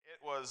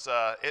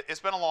it's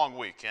been a long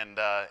week, and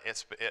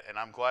and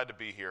I'm glad to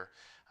be here,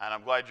 and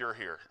I'm glad you're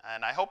here,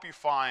 and I hope you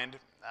find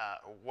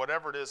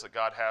whatever it is that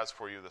God has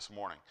for you this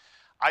morning.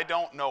 I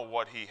don't know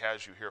what He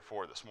has you here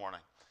for this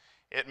morning.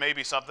 It may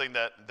be something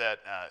that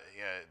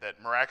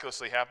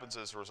miraculously happens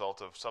as a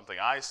result of something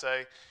I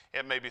say.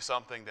 It may be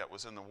something that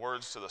was in the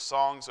words to the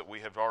songs that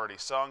we have already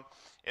sung.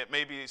 It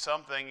may be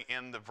something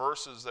in the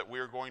verses that we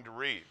are going to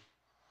read.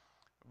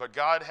 But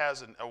God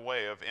has a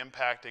way of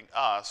impacting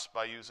us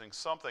by using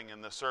something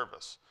in this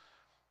service.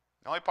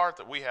 The only part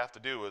that we have to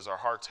do is our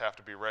hearts have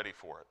to be ready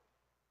for it.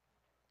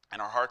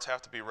 And our hearts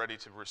have to be ready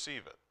to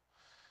receive it.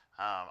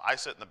 I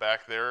sit in the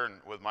back there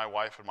and with my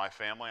wife and my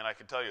family, and I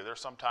can tell you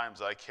there's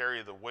sometimes I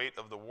carry the weight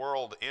of the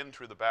world in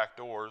through the back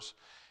doors,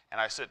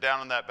 and I sit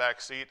down in that back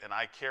seat and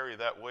I carry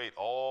that weight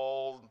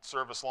all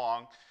service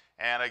long,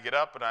 and I get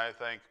up and I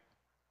think,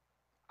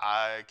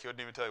 I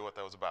couldn't even tell you what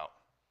that was about.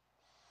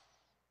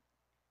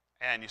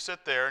 And you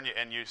sit there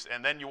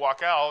and then you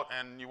walk out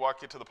and you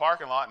walk into the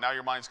parking lot, and now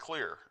your mind's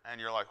clear, and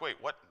you're like, wait,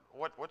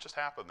 what just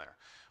happened there?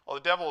 Well,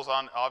 the devil's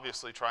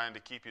obviously trying to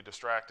keep you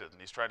distracted,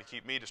 and he's trying to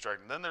keep me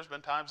distracted. And then there's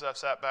been times I've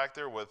sat back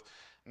there with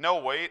no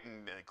weight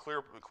and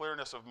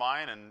clearness of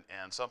mind,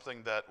 and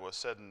something that was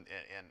said in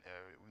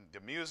the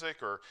music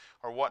or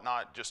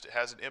whatnot just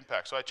has an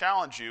impact. So I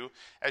challenge you,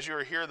 as you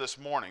are here this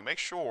morning, make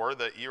sure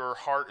that your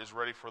heart is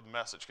ready for the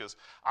message, because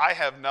I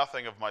have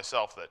nothing of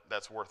myself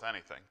that's worth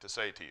anything to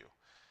say to you.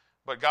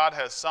 But God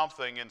has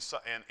something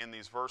in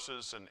these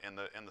verses and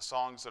in the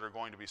songs that are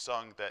going to be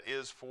sung that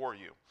is for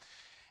you.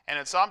 And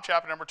in Psalm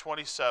chapter number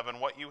 27,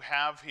 what you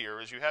have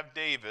here is you have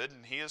David,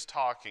 and he is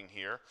talking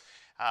here.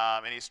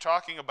 And he's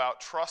talking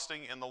about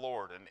trusting in the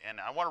Lord. And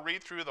I want to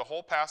read through the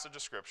whole passage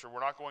of Scripture. We're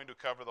not going to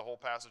cover the whole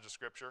passage of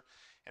Scripture.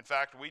 In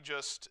fact, we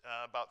just,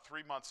 about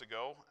 3 months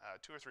ago,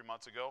 2 or 3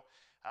 months ago,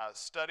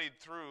 studied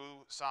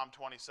through Psalm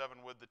 27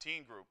 with the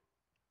teen group.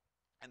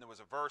 And there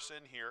was a verse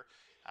in here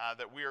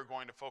that we are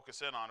going to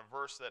focus in on, a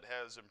verse that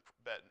has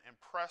been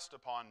impressed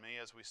upon me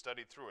as we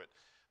studied through it.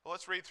 But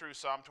let's read through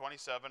Psalm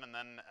 27, and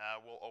then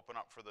we'll open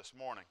up for this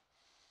morning.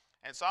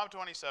 In Psalm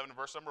 27,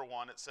 verse number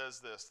 1, it says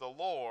this: "The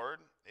Lord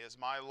is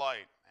my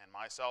light and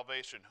my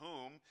salvation.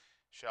 Whom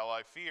shall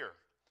I fear?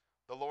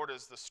 The Lord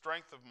is the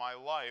strength of my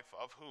life.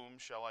 Of whom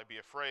shall I be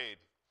afraid?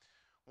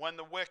 When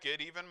the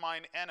wicked, even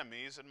mine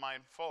enemies and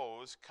mine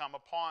foes, came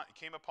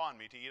upon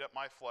me to eat up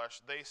my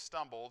flesh, they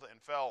stumbled and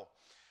fell.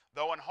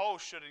 Though an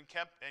host should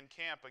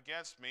encamp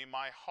against me,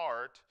 my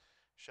heart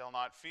shall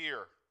not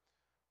fear.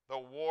 Though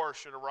war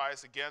should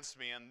arise against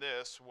me, in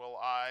this will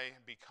I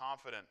be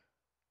confident.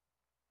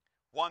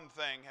 One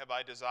thing have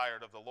I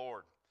desired of the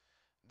Lord,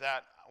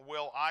 that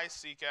will I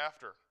seek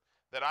after,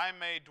 that I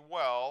may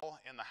dwell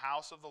in the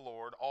house of the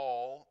Lord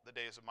all the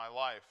days of my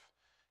life,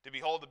 to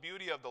behold the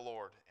beauty of the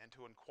Lord, and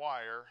to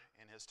inquire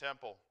in his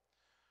temple.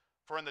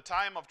 For in the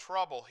time of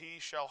trouble he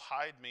shall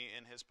hide me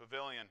in his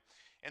pavilion.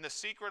 In the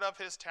secret of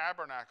his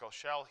tabernacle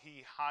shall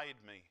he hide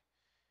me.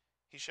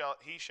 He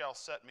shall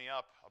set me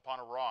up upon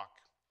a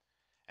rock.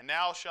 And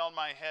now shall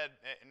mine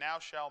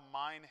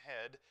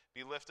head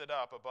be lifted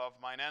up above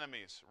mine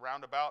enemies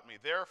round about me.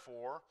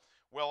 Therefore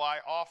will I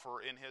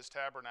offer in his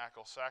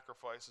tabernacle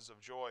sacrifices of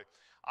joy.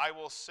 I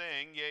will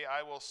sing, yea,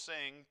 I will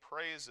sing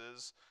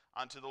praises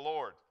unto the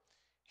Lord.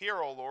 Hear,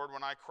 O Lord,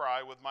 when I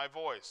cry with my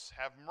voice.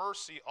 Have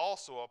mercy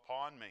also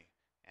upon me,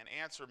 and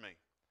answer me.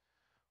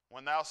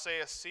 When thou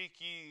sayest, Seek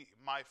ye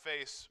my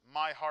face,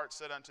 my heart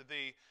said unto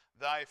thee,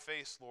 Thy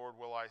face, Lord,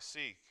 will I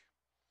seek.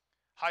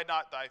 Hide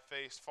not thy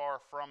face far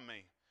from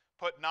me.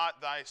 Put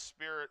not thy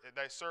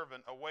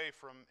servant away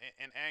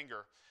in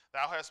anger.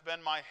 Thou hast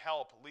been my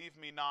help. Leave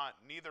me not,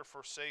 neither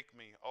forsake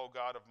me, O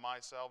God of my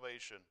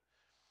salvation.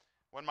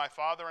 When my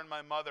father and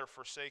my mother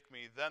forsake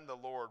me, then the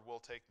Lord will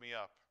take me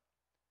up.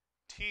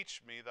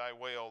 Teach me thy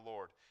way, O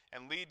Lord,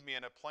 and lead me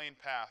in a plain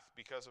path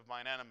because of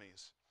mine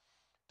enemies.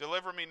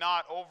 Deliver me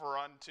not over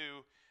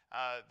unto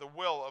the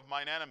will of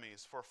mine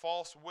enemies, for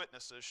false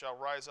witnesses shall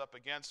rise up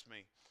against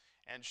me,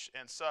 and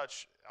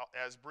such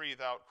as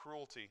breathe out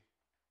cruelty.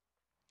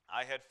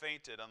 I had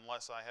fainted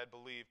unless I had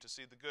believed to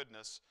see the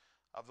goodness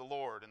of the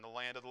Lord in the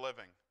land of the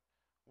living.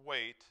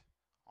 Wait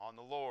on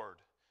the Lord.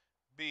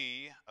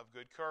 Be of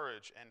good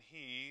courage, and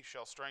he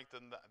shall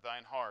strengthen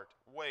thine heart.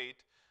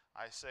 Wait,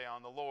 I say,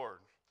 on the Lord."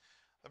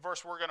 The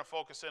verse we're going to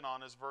focus in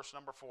on is verse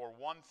number 4.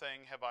 "One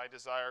thing have I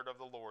desired of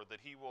the Lord,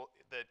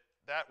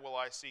 that will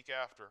I seek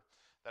after,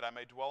 that I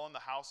may dwell in the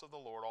house of the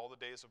Lord all the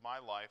days of my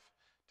life,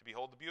 to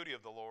behold the beauty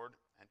of the Lord,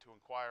 and to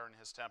inquire in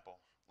his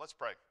temple." Let's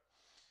pray.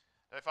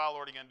 Heavenly Father,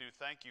 Lord, again, do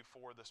thank you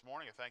for this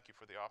morning. I thank you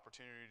for the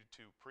opportunity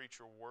to preach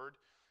your word.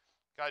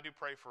 God, I do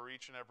pray for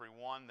each and every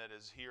one that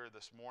is here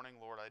this morning.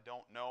 Lord, I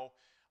don't know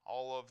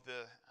all of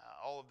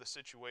the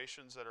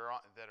situations that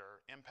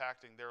are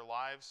impacting their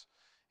lives,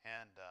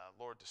 and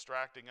Lord,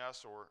 distracting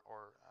us or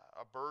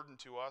a burden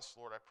to us.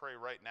 Lord, I pray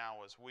right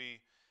now as we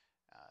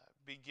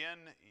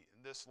begin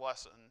this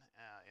lesson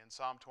in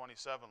Psalm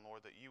 27,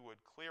 Lord, that you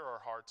would clear our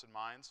hearts and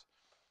minds.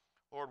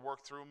 Lord,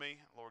 work through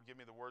me. Lord, give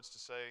me the words to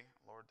say.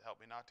 Lord, help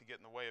me not to get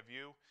in the way of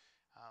you.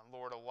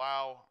 Lord,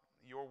 allow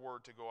your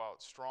word to go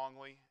out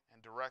strongly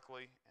and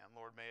directly, and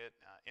Lord, may it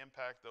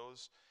impact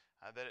those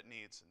that it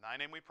needs. In thy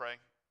name we pray.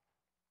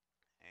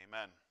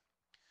 Amen.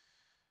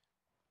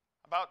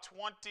 About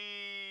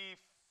 25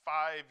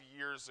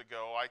 years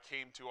ago, I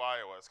came to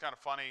Iowa. It's kind of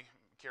funny.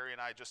 Carrie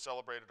and I just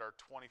celebrated our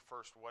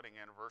 21st wedding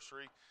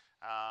anniversary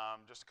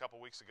just a couple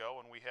weeks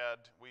ago, and we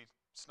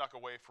snuck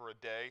away for a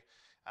day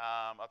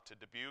up to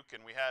Dubuque,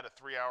 and we had a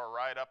 3-hour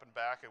ride up and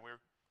back, and we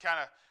were kind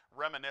of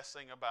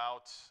reminiscing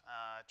about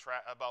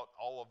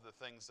all of the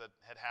things that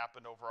had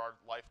happened over our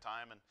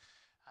lifetime. And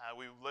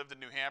we lived in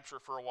New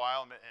Hampshire for a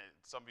while, and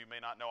some of you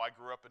may not know I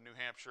grew up in New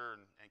Hampshire,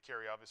 and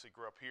Carrie obviously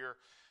grew up here.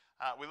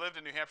 We lived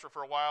in New Hampshire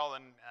for a while,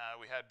 and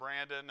we had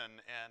Brandon,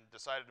 and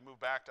decided to move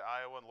back to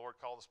Iowa, and the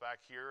Lord called us back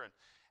here,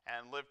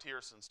 and lived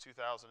here since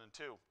 2002.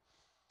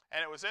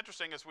 And it was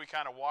interesting as we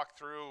kind of walked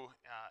through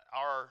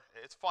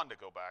it's fun to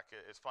go back.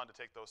 It's fun to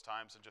take those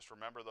times and just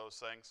remember those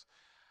things.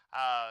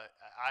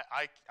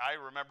 I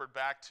remembered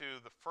back to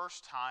the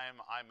first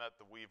time I met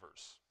the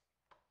Weavers.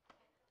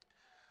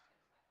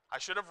 I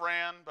should have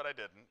ran, but I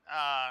didn't.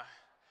 I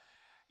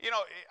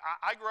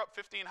grew up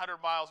 1,500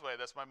 miles away.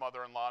 That's my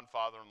mother-in-law and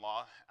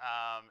father-in-law.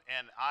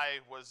 And I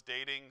was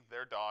dating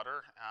their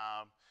daughter.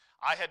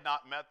 I had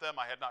not met them.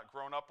 I had not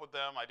grown up with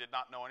them. I did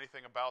not know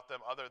anything about them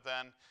other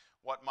than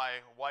what my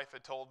wife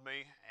had told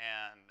me.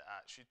 And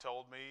she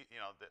told me,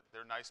 that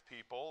they're nice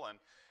people.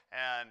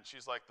 And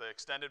she's like, the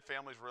extended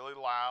family's really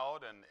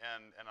loud. And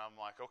I'm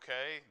like,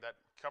 okay, that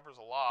covers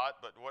a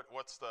lot, but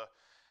what's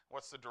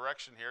the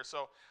direction here?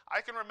 So I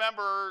can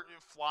remember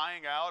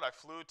flying out. I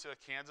flew to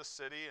Kansas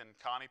City, and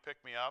Connie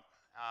picked me up.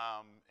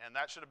 And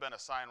that should have been a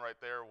sign right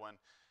there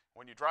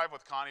when you drive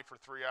with Connie for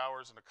 3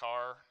 hours in a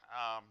car.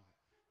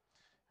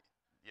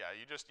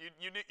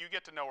 You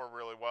get to know her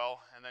really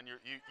well, and then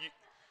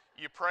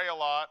you pray a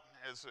lot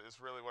is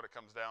really what it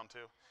comes down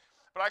to.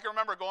 But I can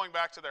remember going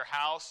back to their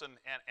house and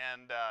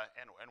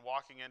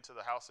walking into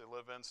the house they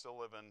live in, still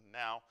live in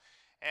now.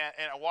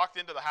 And I walked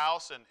into the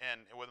house and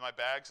with my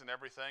bags and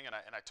everything, and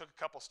I took a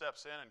couple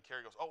steps in, and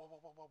Carrie goes, "Oh,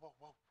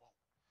 whoa,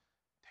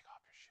 take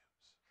off your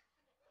shoes."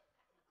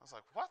 I was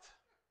like, "What?"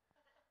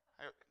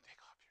 I go, "Take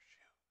off your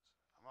shoes."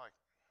 I'm like,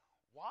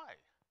 "Why?"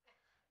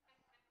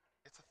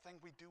 "It's a thing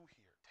we do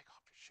here. Take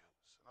off your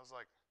shoes." And I was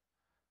like,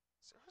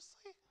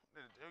 "Seriously?"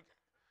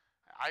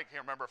 I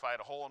can't remember if I had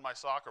a hole in my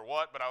sock or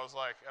what, but I was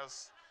like, I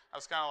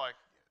was kind of like,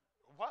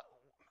 "What?"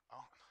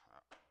 Oh,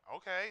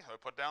 okay. I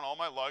put down all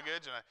my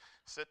luggage, and I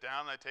sit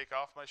down, and I take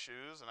off my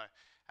shoes, and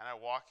I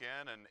walk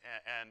in,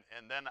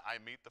 and then I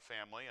meet the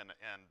family, and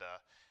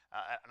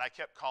I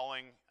kept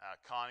calling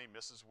Connie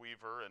Mrs.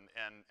 Weaver,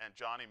 and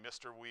Johnny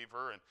Mr.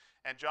 Weaver,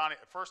 and Johnny.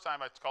 First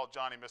time I called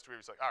Johnny Mr. Weaver,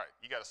 he's like, "All right,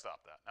 you got to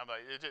stop that." I'm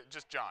like,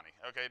 "Just Johnny,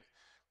 okay?"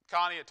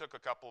 Connie, it took a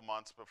couple of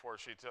months before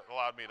she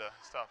allowed me to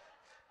stop.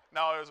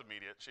 No, it was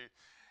immediate.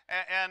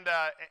 And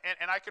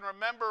I can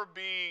remember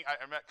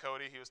I met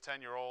Cody. He was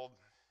 10-year-old.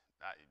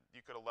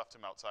 You could have left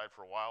him outside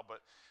for a while,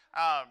 but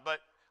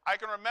I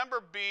can remember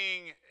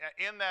being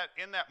in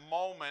that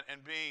moment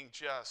and being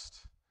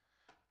just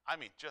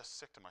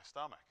sick to my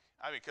stomach.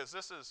 Because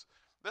this is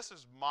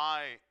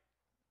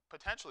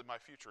potentially my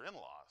future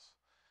in-laws,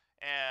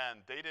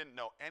 and they didn't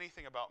know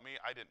anything about me.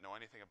 I didn't know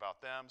anything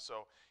about them.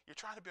 So you're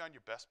trying to be on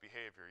your best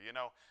behavior.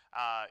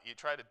 You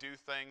try to do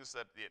things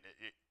that.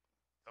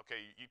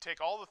 You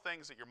take all the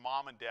things that your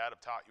mom and dad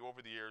have taught you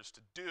over the years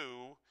to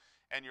do,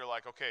 and you're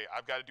like, okay,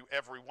 I've got to do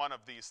every one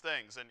of these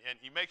things. And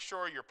you make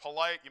sure you're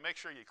polite, you make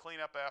sure you clean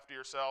up after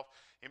yourself,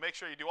 you make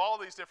sure you do all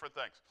these different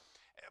things.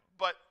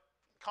 But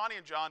Connie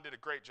and John did a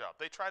great job.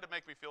 They tried to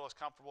make me feel as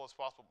comfortable as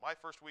possible. My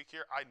first week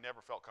here, I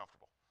never felt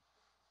comfortable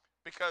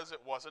because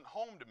it wasn't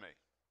home to me.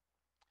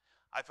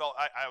 I felt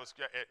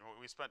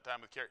we spent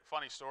time with Carrie.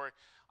 Funny story.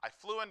 I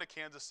flew into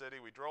Kansas City.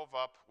 We drove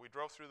by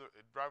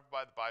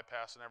the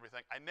bypass and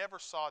everything. I never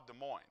saw Des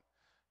Moines.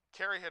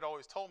 Carrie had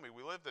always told me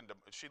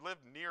she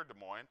lived near Des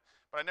Moines,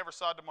 but I never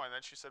saw Des Moines.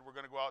 Then she said, "We're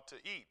going to go out to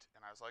eat."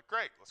 And I was like,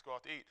 "Great, let's go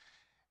out to eat."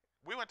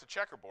 We went to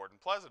Checkerboard in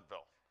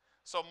Pleasantville.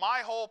 So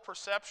my whole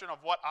perception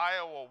of what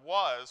Iowa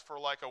was for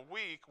like a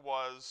week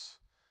was,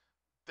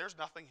 there's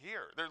nothing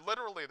here. There's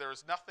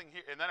nothing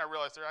here. And then I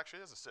realized there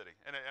actually is a city,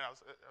 and I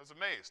was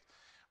amazed.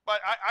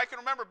 But I can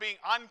remember being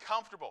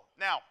uncomfortable.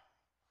 Now,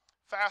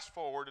 fast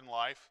forward in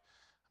life,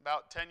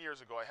 about 10 years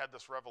ago, I had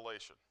this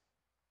revelation.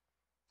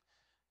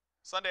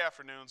 Sunday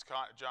afternoons,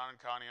 John and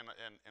Connie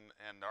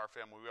and our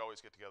family, we always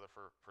get together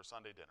for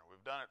Sunday dinner.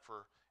 We've done it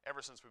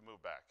ever since we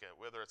moved back,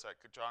 whether it's at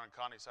John and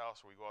Connie's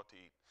house or we go out to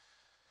eat.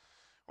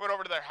 We went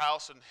over to their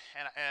house, and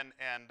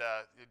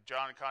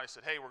John and Connie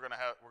said, "Hey, we're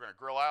gonna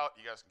grill out.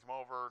 You guys can come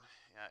over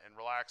and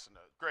relax." And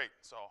great.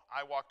 So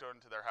I walked over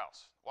into their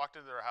house,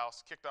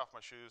 kicked off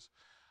my shoes.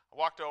 I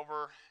walked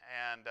over,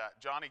 and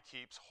Johnny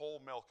keeps whole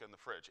milk in the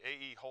fridge,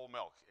 AE whole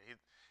milk.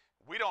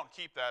 We don't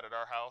keep that at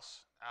our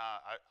house.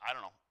 I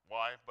don't know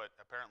why, but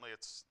apparently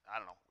I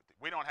don't know.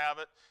 We don't have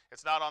it.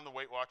 It's not on the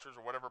Weight Watchers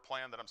or whatever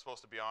plan that I'm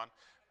supposed to be on.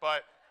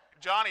 But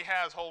Johnny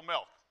has whole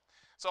milk.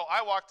 So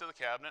I walked to the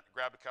cabinet,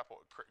 grabbed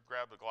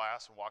a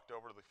glass, and walked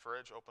over to the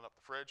fridge, opened up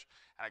the fridge,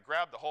 and I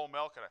grabbed the whole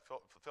milk, and I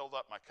filled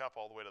up my cup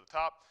all the way to the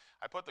top.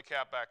 I put the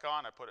cap back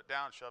on, I put it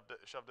down, shoved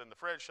it in the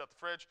fridge, shut the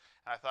fridge,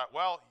 and I thought,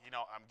 well,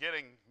 I'm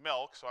getting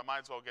milk, so I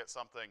might as well get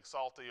something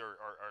salty or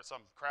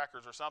some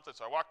crackers or something.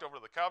 So I walked over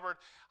to the cupboard,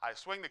 I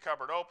swing the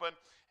cupboard open,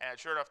 and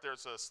sure enough,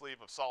 there's a sleeve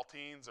of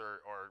saltines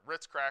or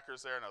Ritz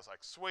crackers there, and I was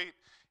like, sweet.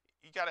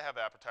 You got to have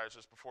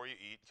appetizers before you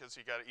eat, because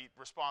you got to eat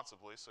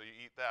responsibly, so you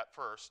eat that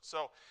first.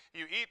 So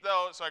you eat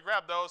those, so I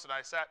grabbed those, and I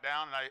sat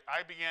down, and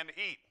I began to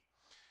eat.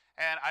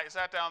 And I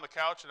sat down on the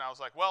couch, and I was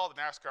like, well, the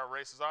NASCAR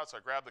race is on, so I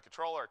grabbed the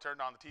controller, I turned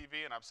on the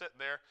TV, and I'm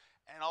sitting there,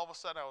 and all of a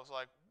sudden I was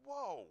like,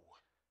 whoa.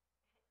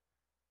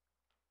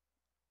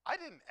 I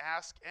didn't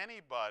ask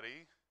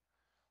anybody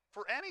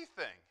for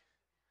anything.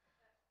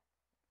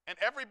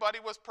 And everybody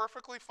was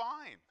perfectly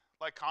fine.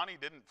 Like Connie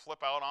didn't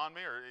flip out on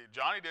me, or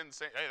Johnny didn't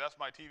say, hey, that's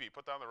my TV,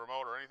 put down the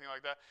remote, or anything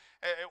like that.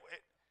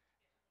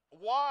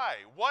 Why?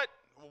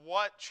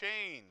 What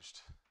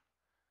changed?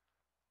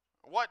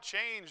 What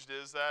changed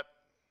is that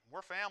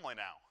we're family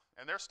now,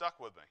 and they're stuck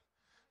with me.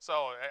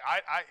 So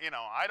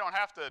I don't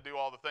have to do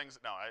all the things.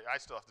 No, I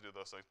still have to do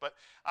those things. But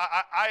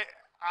I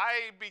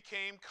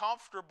became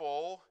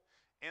comfortable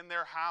in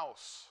their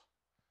house.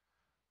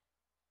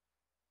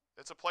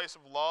 It's a place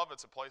of love.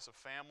 It's a place of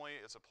family.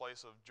 It's a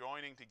place of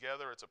joining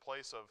together. It's a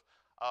place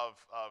of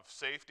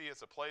safety.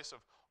 It's a place of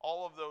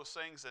all of those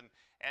things.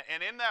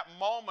 And in that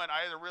moment,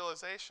 I had a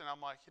realization. I'm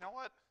like, you know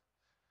what?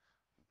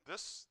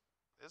 This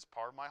is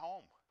part of my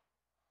home.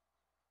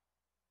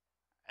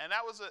 And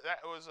that was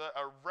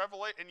a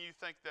revelation. And you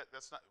think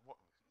that's not,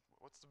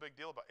 what's the big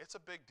deal about it? It's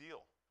a big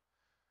deal.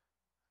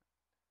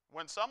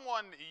 When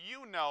someone,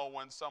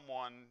 when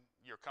someone,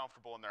 you're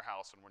comfortable in their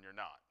house and when you're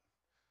not.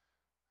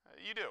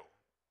 You do.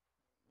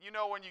 You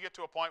know when you get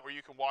to a point where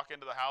you can walk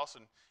into the house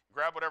and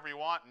grab whatever you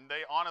want, and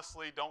they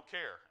honestly don't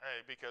care,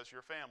 because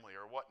you're family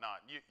or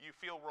whatnot. You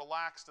feel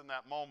relaxed in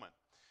that moment.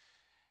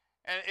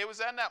 And it was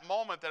in that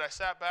moment that I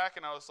sat back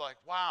and I was like,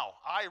 wow,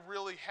 I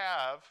really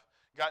have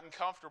gotten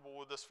comfortable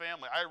with this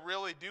family. I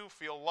really do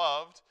feel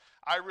loved.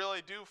 I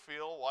really do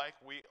feel like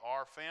we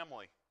are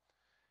family.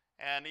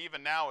 And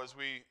even now, as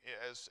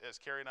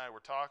Carrie and I were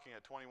talking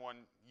at 21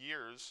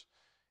 years,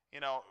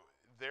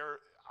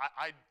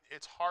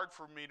 it's hard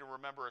for me to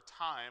remember a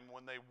time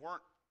when they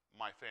weren't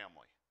my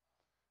family.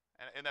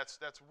 And that's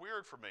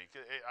weird for me.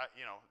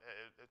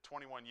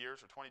 21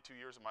 years or 22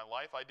 years of my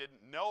life, I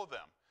didn't know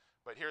them.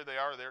 But here they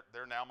are,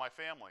 they're now my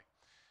family.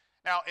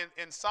 Now,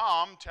 in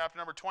Psalm chapter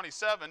number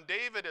 27,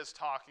 David is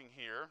talking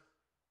here.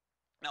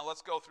 Now,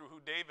 let's go through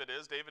who David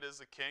is. David is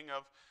the king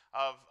of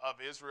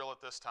Israel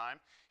at this time.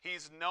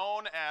 He's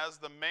known as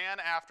the man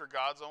after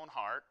God's own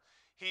heart.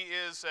 He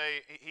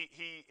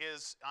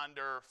is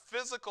under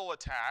physical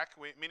attack,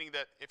 meaning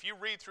that if you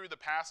read through the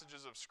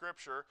passages of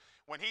Scripture,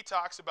 when he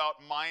talks about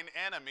mine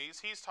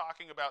enemies, he's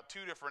talking about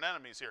two different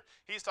enemies here.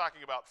 He's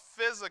talking about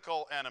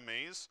physical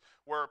enemies,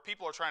 where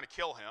people are trying to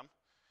kill him,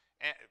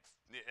 and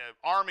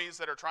armies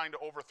that are trying to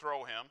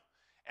overthrow him.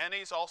 And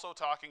he's also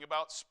talking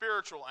about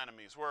spiritual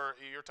enemies, where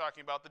you're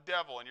talking about the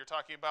devil, and you're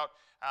talking about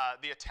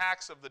the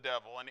attacks of the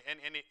devil, and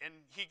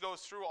he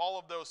goes through all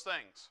of those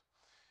things.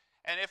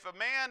 And if a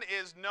man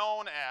is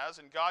known as,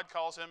 and God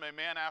calls him a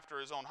man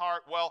after his own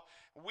heart, well,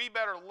 we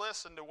better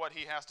listen to what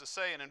he has to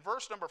say. And in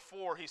verse number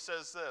 4, he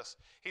says this.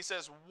 He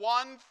says,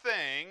 one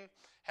thing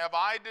have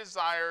I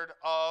desired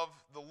of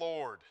the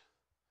Lord.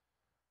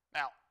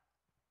 Now,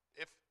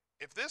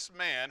 if this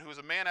man, who is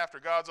a man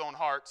after God's own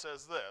heart,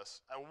 says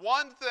this,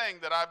 one thing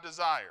that I've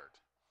desired,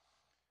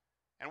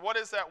 and what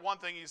is that one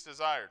thing he's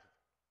desired?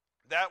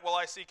 That will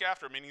I seek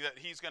after, meaning that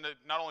he's going to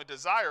not only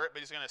desire it,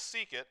 but he's going to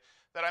seek it,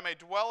 that I may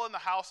dwell in the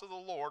house of the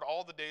Lord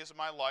all the days of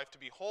my life, to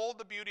behold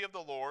the beauty of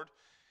the Lord,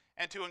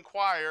 and to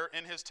inquire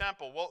in his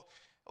temple. Well,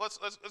 let's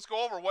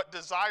go over what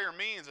desire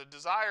means. A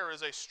desire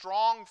is a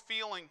strong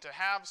feeling to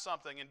have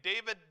something, and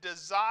David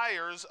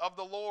desires of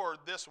the Lord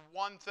this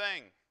one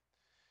thing.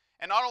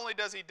 And not only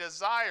does he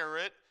desire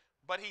it,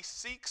 but he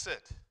seeks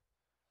it.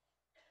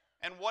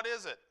 And what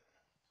is it?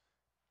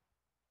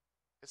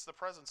 It's the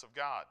presence of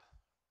God.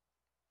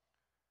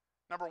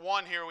 Number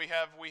one here we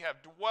have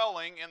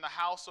dwelling in the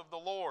house of the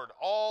Lord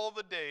all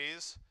the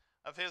days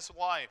of his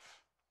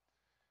life.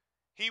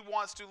 He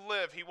wants to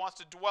live. He wants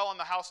to dwell in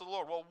the house of the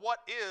Lord. Well, what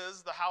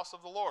is the house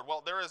of the Lord?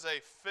 Well, there is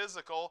a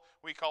physical,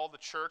 we call the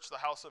church the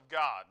house of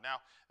God. Now,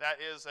 that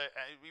is,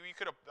 we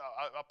could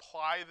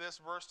apply this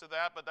verse to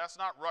that, but that's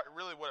not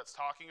really what it's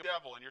talking about.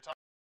 Devil, and you're talking,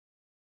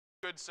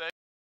 you could say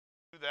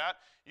that.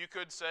 You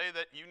could say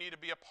that you need to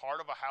be a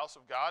part of a house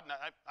of God, and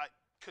I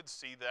could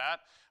see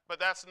that, but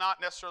that's not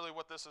necessarily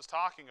what this is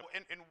talking about.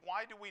 And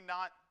why do we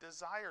not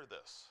desire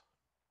this?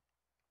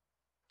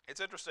 It's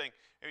interesting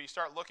if you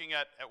start looking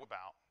at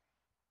about.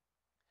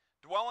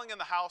 Dwelling in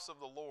the house of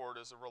the Lord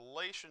is a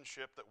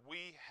relationship that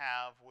we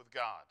have with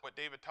God. What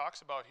David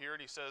talks about here,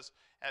 and he says,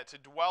 to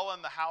dwell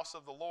in the house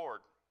of the Lord.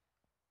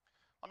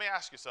 Let me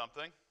ask you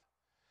something.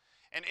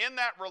 And in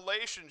that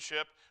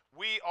relationship,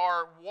 we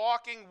are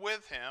walking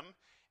with him,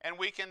 and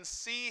we can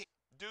see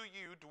do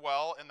you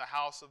dwell in the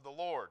house of the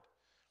Lord?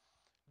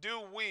 Do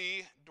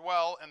we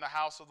dwell in the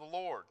house of the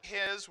Lord?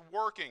 His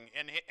working,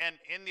 and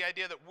in the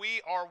idea that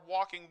we are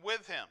walking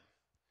with Him.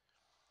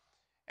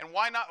 And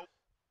why not?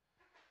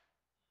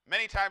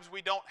 Many times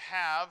we don't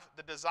have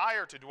the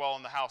desire to dwell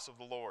in the house of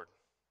the Lord.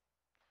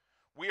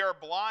 We are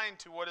blind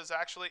to what is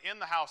actually in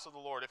the house of the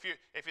Lord. If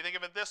you think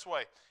of it this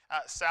way,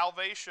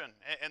 salvation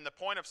and the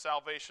point of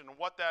salvation,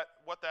 what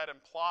that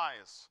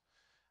implies.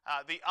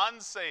 The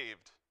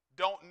unsaved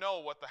don't know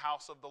what the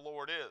house of the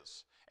Lord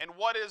is. And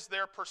what is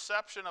their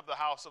perception of the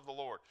house of the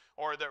Lord?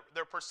 Or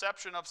their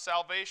perception of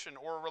salvation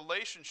or a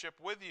relationship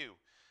with you?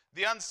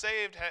 The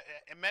unsaved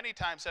many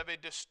times have a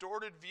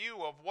distorted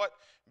view of what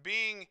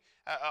being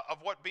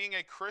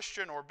a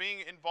Christian or being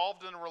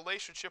involved in a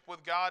relationship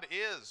with God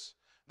is.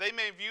 They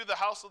may view the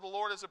house of the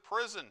Lord as a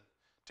prison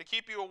to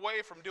keep you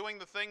away from doing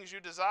the things you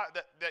desire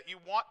that you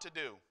want to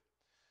do.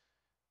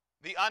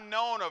 The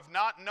unknown of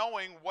not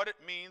knowing what it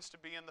means to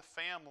be in the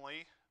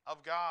family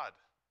of God.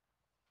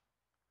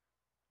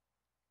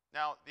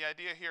 Now, the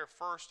idea here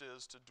first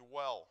is to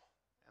dwell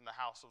in the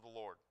house of the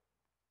Lord.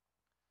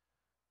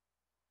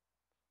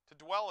 To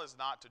dwell is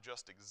not to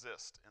just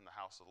exist in the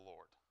house of the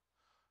Lord.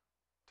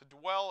 To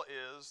dwell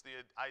is the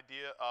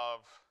idea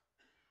of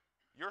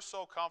you're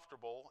so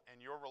comfortable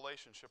in your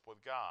relationship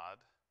with God,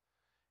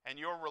 and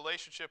your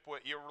relationship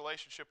with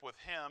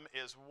Him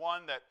is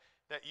one that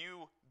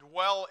you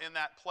dwell in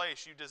that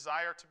place. You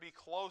desire to be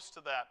close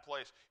to that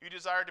place. You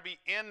desire to be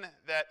in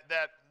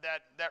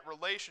that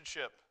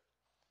relationship.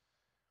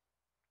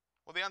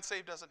 Well, the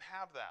unsaved doesn't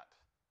have that.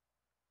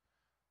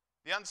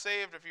 The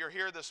unsaved, if you're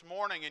here this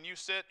morning and you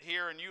sit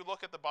here and you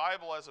look at the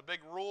Bible as a big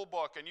rule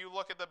book, and you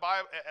look at the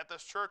Bible at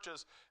this church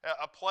as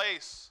a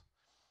place,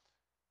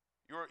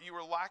 you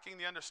are lacking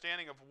the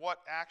understanding of what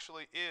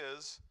actually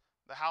is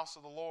the house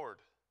of the Lord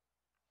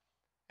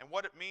and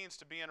what it means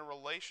to be in a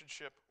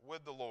relationship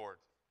with the Lord.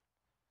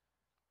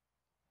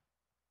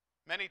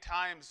 Many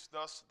times,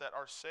 thus, that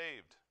are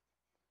saved,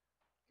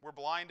 we're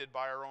blinded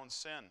by our own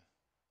sin.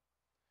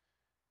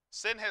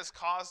 Sin has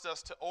caused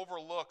us to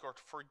overlook or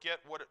to forget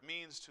what it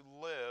means to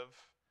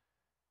live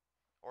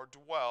or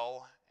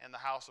dwell in the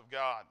house of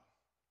God.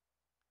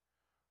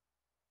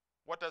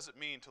 What does it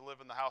mean to live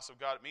in the house of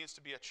God? It means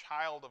to be a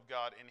child of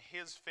God in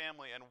His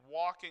family and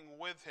walking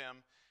with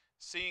Him,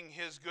 seeing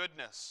His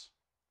goodness.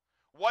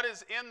 What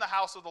is in the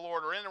house of the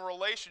Lord or in a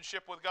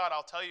relationship with God?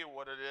 I'll tell you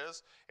what it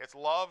is. It's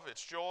love,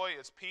 it's joy,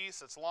 it's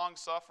peace, it's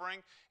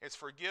long-suffering, it's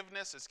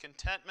forgiveness, it's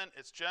contentment,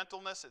 it's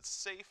gentleness, it's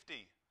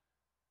safety.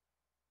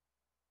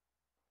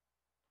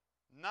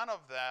 None of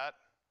that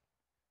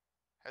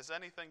has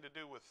anything to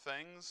do with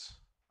things,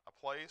 a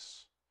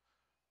place.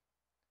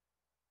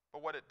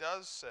 But what it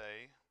does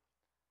say,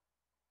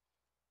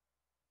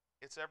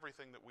 it's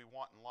everything that we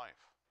want in life.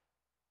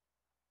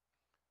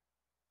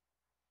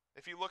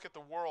 If you look at the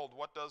world,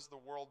 what does the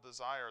world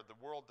desire? The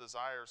world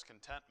desires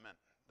contentment.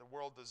 The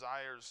world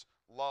desires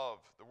love.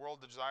 The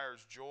world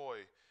desires joy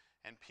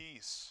and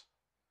peace.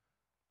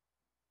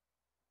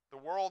 The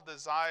world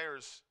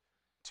desires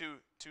to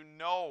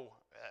know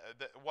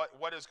that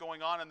what is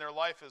going on in their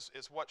life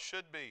is what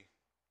should be.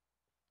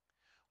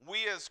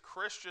 We as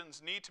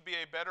Christians need to be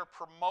a better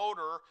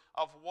promoter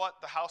of what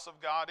the house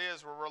of God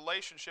is, or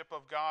relationship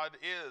of God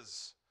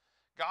is.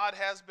 God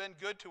has been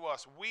good to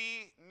us.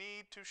 We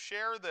need to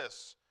share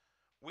this.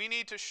 We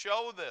need to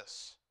show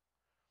this.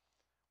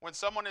 When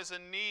someone is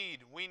in need,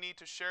 we need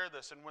to share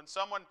this. And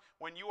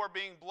when you are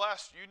being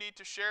blessed, you need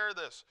to share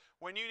this.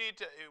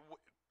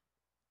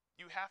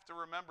 You have to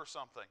remember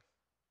something.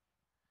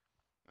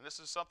 And this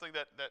is something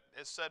that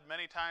is said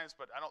many times,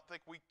 but I don't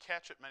think we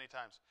catch it many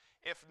times.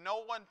 If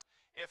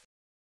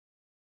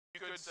you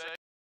could say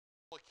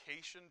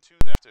application to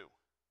that,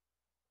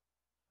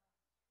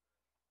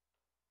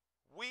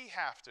 we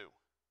have to.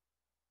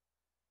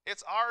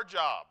 It's our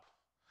job.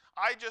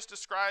 I just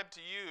described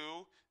to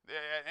you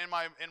in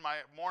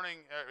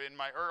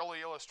my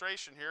early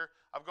illustration here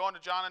of going to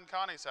John and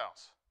Connie's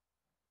house.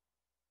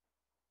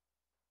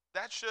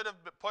 That should have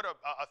put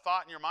a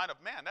thought in your mind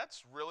of, man,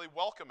 that's really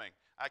welcoming.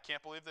 I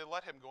can't believe they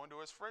let him go into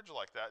his fridge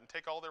like that and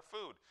take all their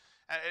food.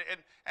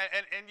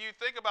 And you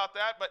think about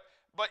that,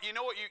 but you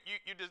know what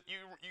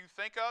you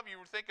think of? You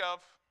think of,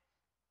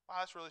 wow,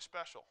 that's really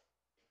special.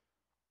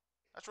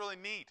 That's really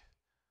neat.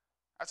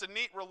 That's a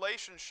neat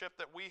relationship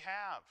that we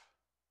have.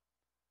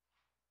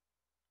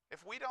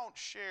 If we don't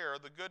share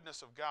the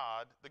goodness of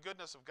God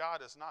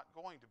is not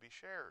going to be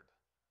shared.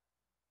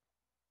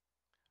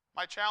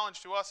 My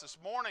challenge to us this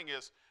morning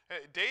is,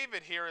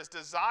 David here is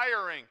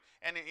desiring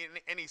and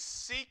he's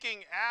seeking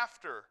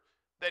after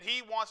that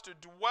he wants to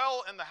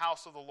dwell in the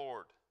house of the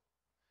Lord.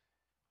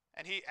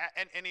 And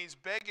he's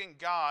begging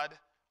God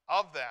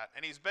of that,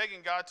 and he's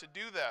begging God to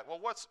do that. Well,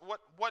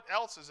 what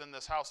else is in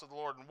this house of the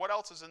Lord, and what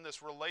else is in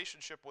this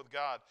relationship with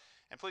God?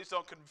 And please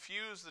don't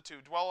confuse the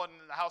two. Dwelling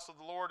in the house of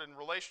the Lord and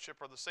relationship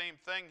are the same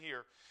thing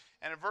here.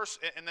 And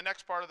in the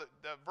next part of the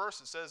verse,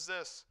 it says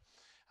this.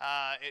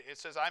 It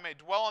says, I may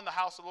dwell in the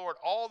house of the Lord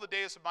all the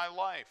days of my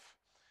life,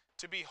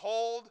 to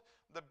behold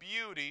the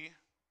beauty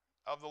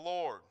of the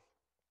Lord.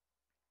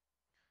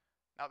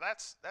 Now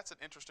that's an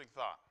interesting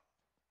thought,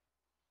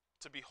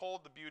 to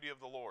behold the beauty of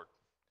the Lord.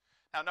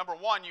 Now, number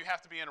one, you have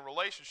to be in a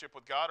relationship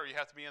with God, or you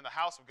have to be in the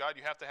house of God.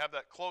 You have to have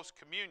that close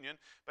communion.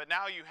 But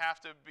now you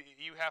have to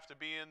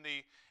be in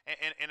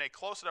a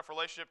close enough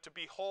relationship to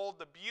behold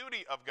the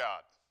beauty of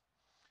God.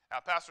 Now,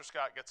 Pastor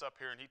Scott gets up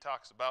here and he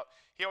talks about,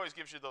 he always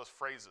gives you those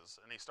phrases,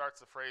 and he starts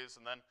the phrase,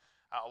 and then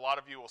a lot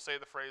of you will say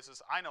the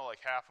phrases. I know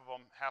like half of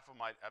them. Half of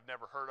them I've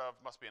never heard of.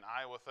 Must be an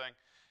Iowa thing,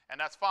 and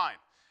that's fine.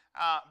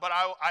 But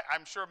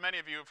I'm sure many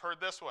of you have heard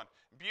this one.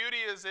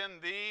 Beauty is in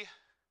the...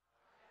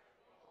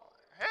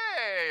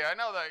 Hey, I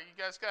know that you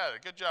guys got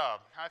it. Good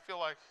job. I feel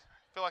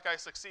like I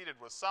succeeded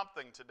with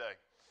something today.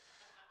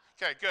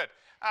 Okay, good.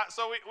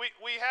 So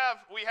we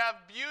have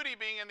beauty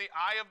being in the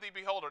eye of the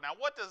beholder. Now,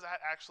 what does that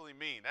actually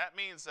mean? That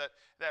means that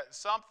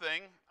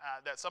something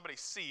that somebody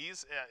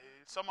sees,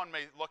 someone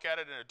may look at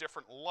it in a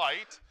different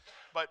light,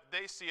 but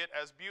they see it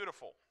as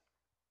beautiful.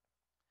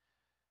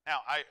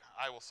 Now,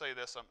 I will say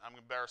this. I'm going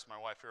to embarrass my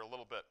wife here a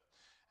little bit.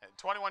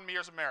 21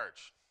 years of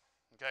marriage.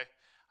 Okay.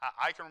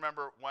 I can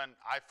remember when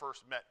I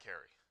first met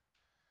Carrie,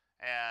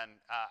 and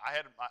I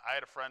had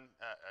a friend,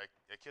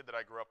 a kid that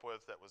I grew up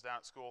with that was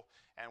down at school,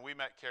 and we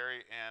met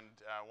Carrie and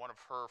one of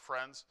her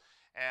friends,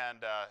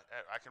 and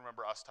I can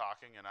remember us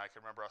talking, and I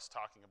can remember us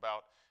talking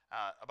about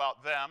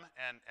them,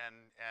 and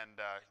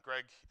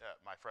Greg,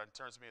 my friend,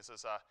 turns to me and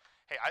says,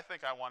 "Hey, I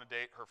think I want to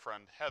date her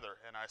friend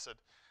Heather," and I said,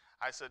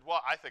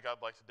 "Well, I think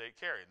I'd like to date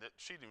Carrie."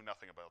 She knew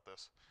nothing about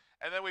this.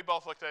 And then we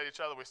both looked at each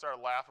other. We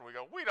started laughing. We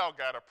go, "We don't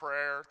got a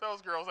prayer.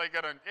 Those girls ain't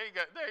gonna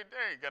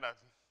date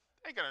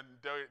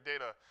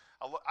a."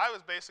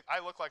 I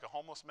look like a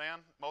homeless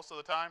man most of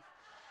the time.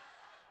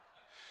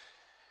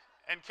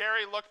 And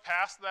Carrie looked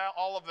past that,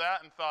 all of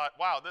that, and thought,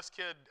 "Wow, this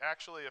kid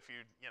actually, if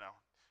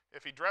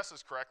he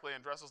dresses correctly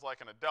and dresses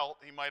like an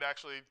adult, he might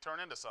actually turn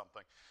into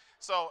something."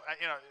 So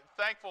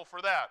thankful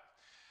for that.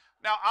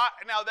 Now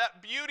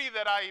that beauty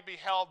that I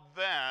beheld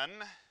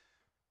then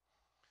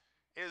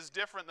is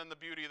different than the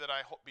beauty that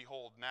I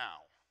behold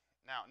now.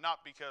 Now,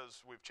 not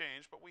because we've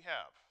changed, but we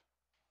have.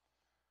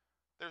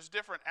 There's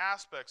different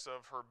aspects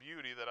of her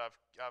beauty that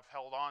I've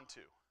held on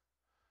to.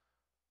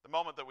 The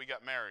moment that we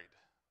got married,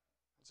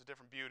 there's a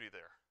different beauty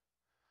there.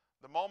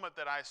 The moment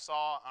that I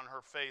saw on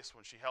her face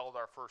when she held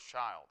our first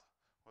child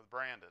with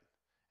Brandon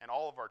and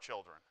all of our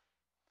children.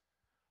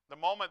 The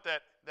moment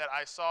that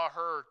I saw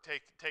her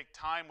take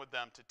time with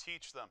them to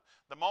teach them.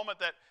 The moment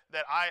that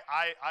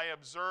I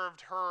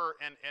observed her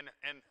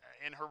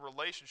in her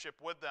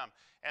relationship with them,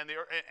 and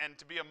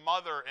to be a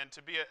mother and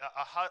to be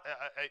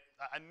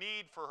a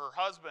need for her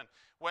husband.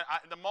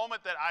 The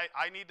moment that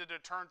I needed to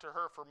turn to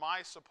her for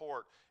my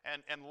support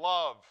and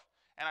love,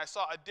 and I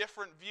saw a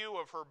different view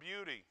of her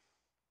beauty.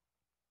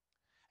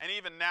 And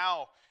even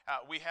now,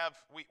 we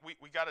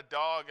got a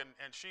dog,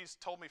 and she's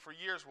told me for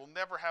years we'll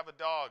never have a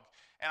dog.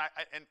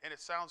 And it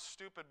sounds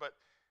stupid, but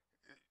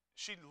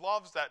she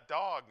loves that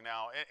dog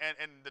now.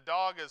 And the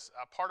dog is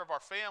a part of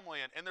our family,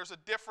 and there's a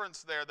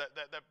difference there,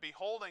 that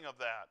beholding of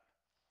that.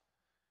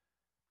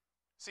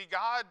 See,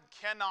 God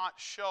cannot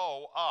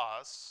show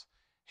us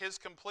his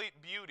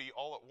complete beauty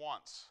all at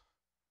once.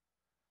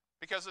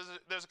 Because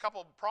there's a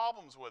couple of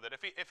problems with it.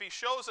 If he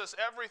shows us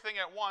everything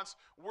at once,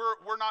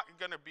 we're not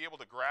going to be able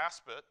to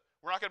grasp it.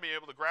 We're not going to be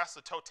able to grasp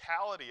the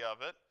totality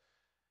of it.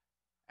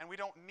 And we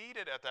don't need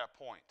it at that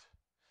point.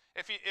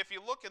 If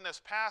you look in this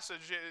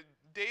passage,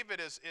 David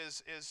is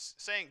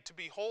saying, to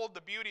behold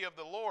the beauty of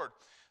the Lord.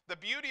 The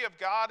beauty of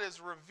God is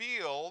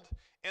revealed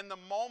in the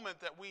moment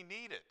that we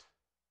need it.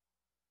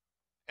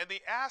 And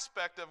the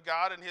aspect of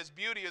God and his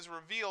beauty is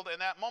revealed in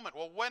that moment.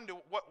 Well,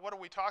 what are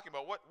we talking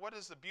about? What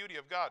is the beauty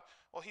of God?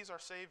 Well, he's our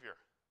Savior.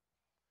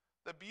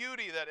 The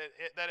beauty that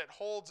it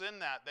holds in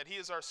that he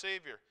is our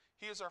Savior.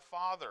 He is our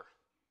Father.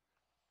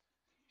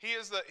 He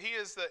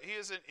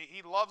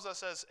loves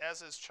us as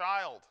his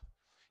child.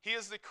 He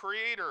is the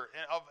creator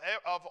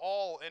of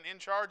all and in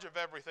charge of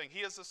everything. He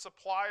is the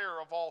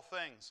supplier of all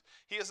things.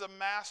 He is a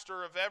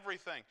master of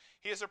everything.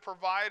 He is a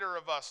provider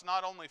of us,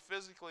 not only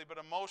physically but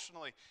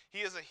emotionally. He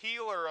is a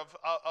healer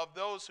of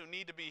those who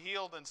need to be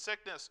healed in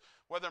sickness,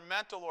 whether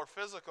mental or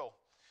physical.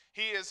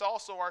 He is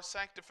also our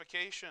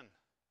sanctification.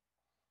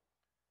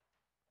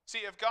 See,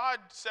 if God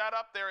sat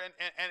up there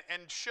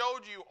and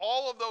showed you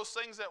all of those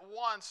things at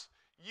once,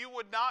 you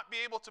would not be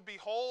able to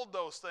behold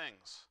those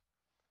things.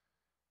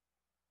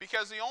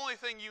 Because the only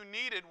thing you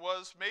needed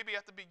was, maybe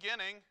at the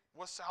beginning,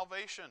 was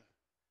salvation.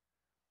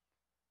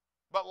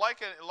 But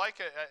like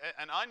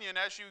an onion,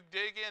 as you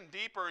dig in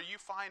deeper, you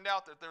find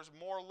out that there's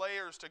more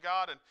layers to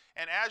God.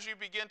 And as you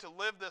begin to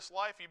live this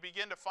life, you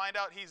begin to find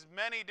out he's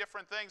many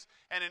different things.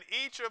 And in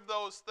each of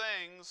those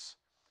things,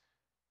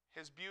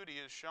 his beauty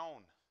is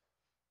shown.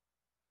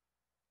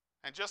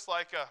 And just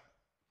like a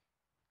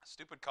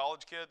stupid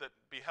college kid that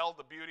beheld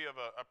the beauty of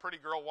a pretty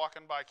girl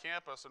walking by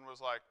campus and was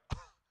like,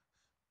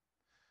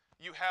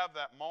 you have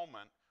that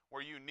moment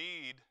where you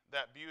need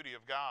that beauty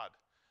of God,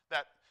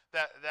 that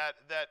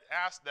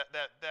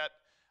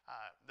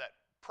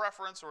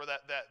preference or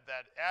that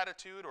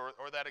attitude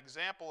or that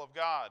example of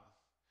God.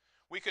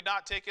 We could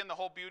not take in the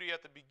whole beauty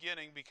at the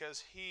beginning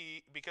because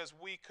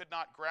we could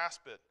not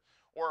grasp it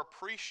or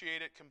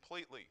appreciate it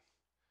completely.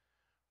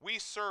 We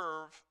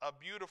serve a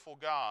beautiful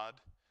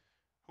God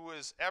who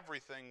is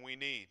everything we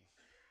need.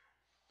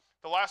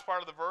 The last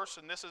part of the verse,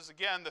 and this is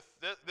again,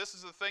 this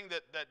is the thing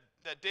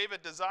that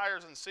David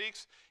desires and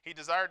seeks. He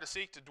desired to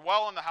seek to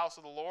dwell in the house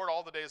of the Lord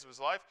all the days of his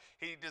life.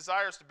 He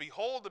desires to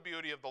behold the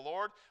beauty of the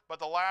Lord, but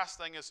the last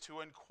thing is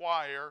to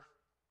inquire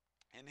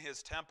in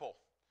his temple.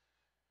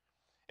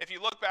 If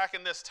you look back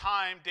in this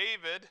time,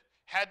 David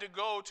had to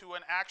go to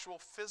an actual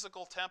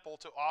physical temple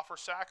to offer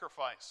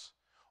sacrifice,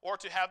 or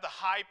to have the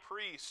high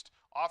priest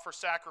offer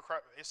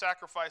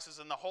sacrifices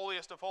in the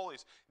holiest of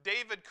holies.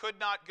 David could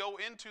not go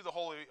into the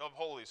Holy of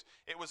Holies.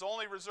 It was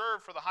only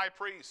reserved for the high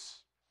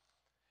priests.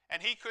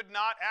 And he could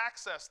not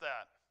access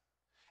that.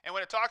 And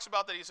when it talks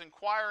about that he's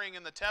inquiring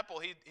in the temple,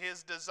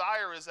 his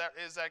desire is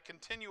that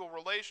continual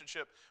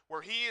relationship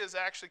where he is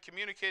actually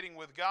communicating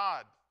with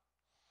God.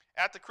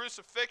 At the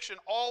crucifixion,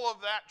 all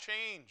of that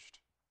changed.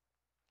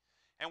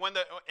 And when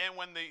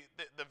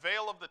the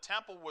veil of the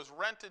temple was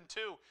rent in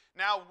two,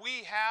 now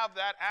we have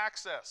that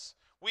access.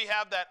 We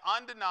have that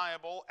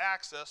undeniable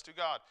access to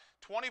God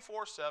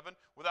 24/7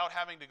 without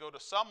having to go to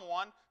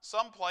someone,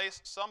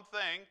 someplace,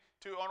 something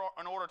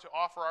in order to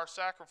offer our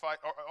sacrifice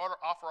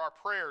or offer our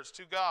prayers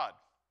to God.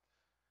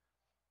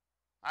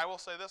 I will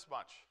say this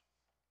much.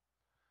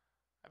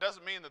 It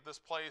doesn't mean that this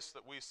place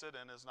that we sit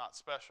in is not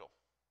special.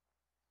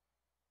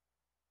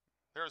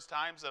 There's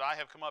times that I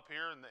have come up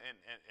here in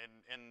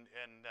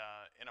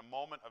a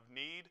moment of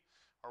need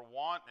or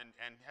want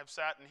and have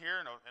sat in here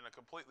in a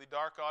completely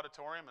dark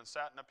auditorium and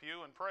sat in a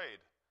pew and prayed.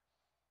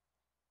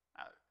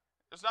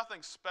 There's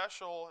nothing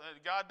special.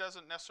 God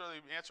doesn't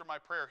necessarily answer my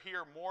prayer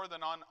here more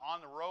than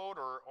on the road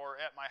or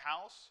at my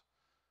house.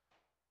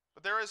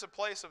 But there is a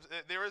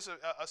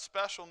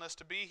specialness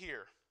to be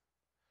here.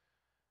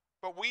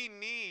 But we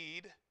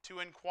need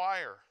to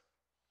inquire.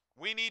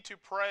 We need to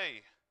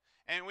pray.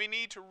 And we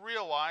need to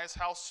realize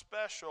how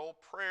special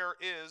prayer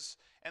is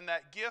and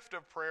that gift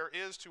of prayer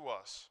is to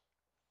us.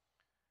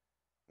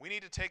 We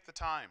need to take the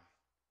time.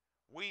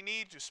 We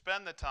need to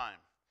spend the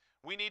time.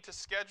 We need to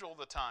schedule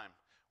the time.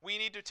 We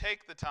need to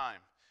take the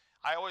time.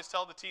 I always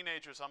tell the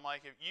teenagers, I'm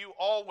like, if you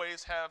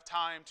always have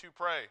time to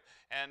pray.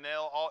 And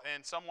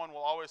someone will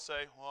always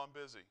say, well, I'm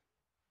busy.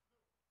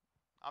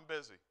 I'm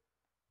busy.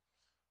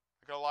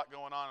 I got a lot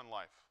going on in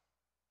life.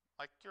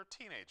 Like, you're a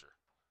teenager.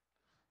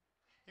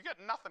 You got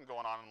nothing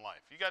going on in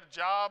life. You got a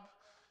job.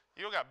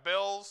 You got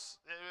bills.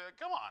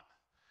 Come on.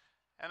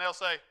 And they'll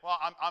say, well,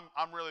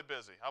 I'm really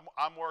busy.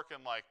 I'm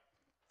working like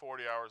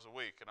 40 hours a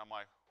week. And I'm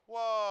like,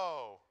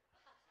 whoa.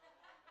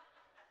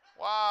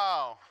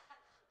 Wow.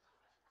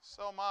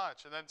 So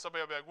much. And then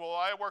somebody will be like, well,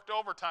 I worked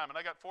overtime and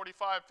I got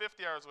 45,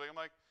 50 hours a week. I'm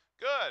like,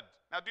 good.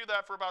 Now do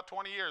that for about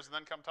 20 years and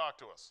then come talk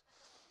to us.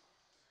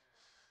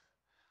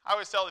 I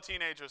always tell the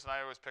teenagers, and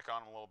I always pick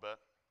on them a little bit,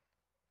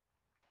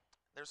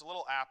 there's a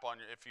little app on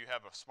if you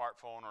have a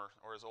smartphone or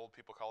as old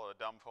people call it, a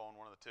dumb phone,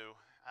 one of the two.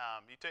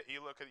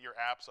 You look at your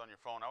apps on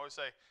your phone. I always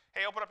say,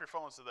 hey, open up your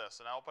phones to this,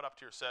 and I'll open up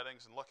to your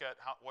settings and look at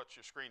what's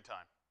your screen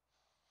time.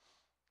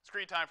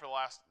 Screen time for the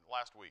last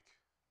week.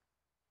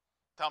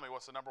 Tell me,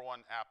 what's the number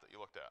one app that you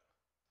looked at?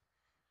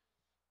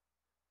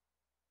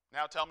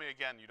 Now tell me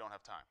again you don't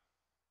have time.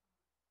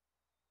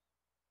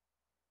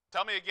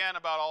 Tell me again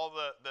about all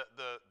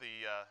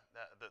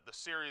the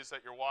series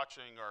that you're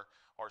watching or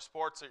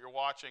sports that you're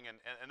watching,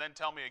 and then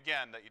tell me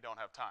again that you don't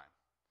have time.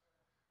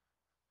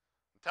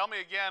 Tell me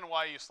again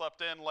why you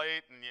slept in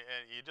late and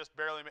you just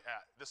barely made,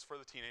 this is for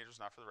the teenagers,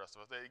 not for the rest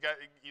of us.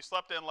 You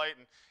slept in late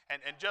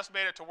and just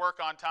made it to work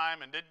on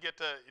time and didn't get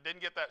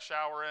that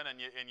shower in and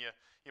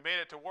you made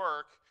it to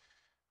work,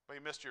 but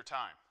you missed your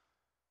time.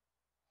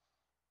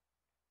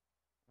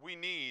 We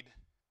need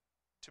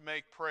to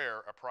make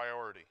prayer a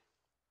priority.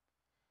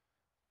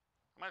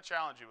 I'm going to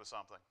challenge you with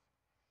something.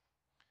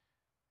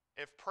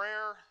 If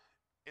prayer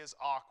is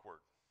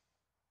awkward,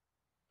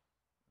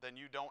 then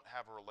you don't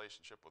have a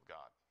relationship with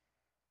God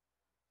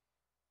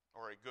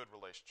or a good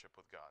relationship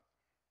with God.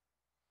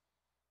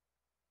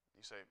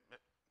 You say,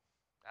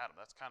 Adam,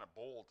 that's kind of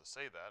bold to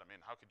say that. I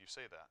mean, how could you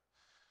say that?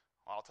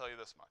 Well, I'll tell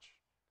you this much.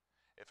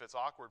 If it's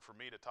awkward for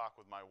me to talk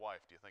with my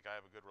wife, do you think I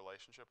have a good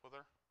relationship with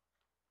her?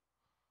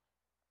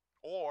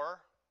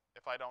 Or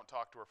if I don't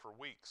talk to her for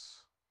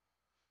weeks,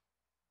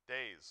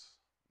 days,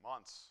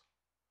 months,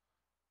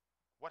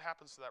 what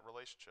happens to that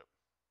relationship?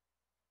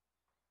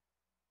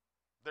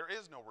 There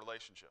is no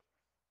relationship.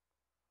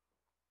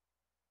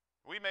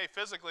 We may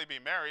physically be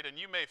married and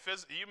you may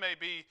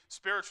be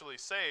spiritually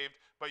saved,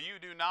 but you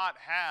do not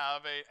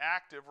have an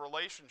active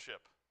relationship.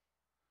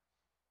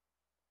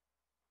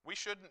 We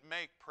shouldn't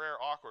make prayer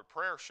awkward.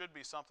 Prayer should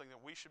be something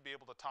that we should be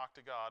able to talk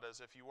to God as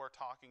if you are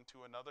talking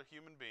to another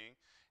human being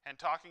and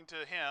talking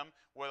to Him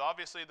with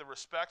obviously the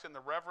respect and the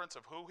reverence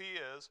of who He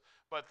is,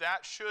 but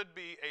that should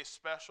be a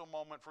special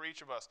moment for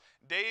each of us.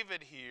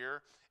 David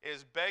here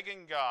is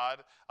begging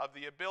God of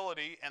the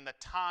ability and the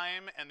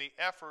time and the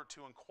effort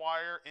to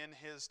inquire in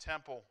His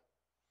temple.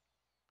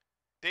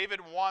 David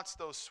wants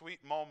those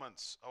sweet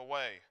moments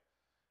away.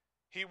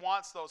 He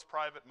wants those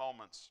private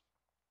moments.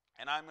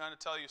 And I'm going to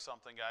tell you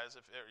something, guys,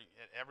 if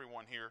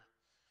everyone here.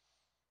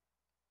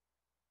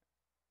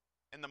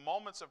 In the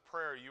moments of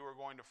prayer, you are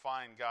going to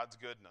find God's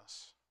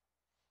goodness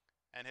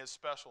and His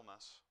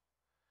specialness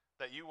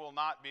that you will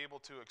not be able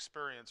to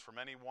experience from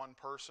any one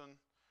person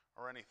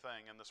or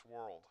anything in this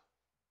world.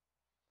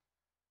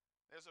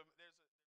 There's a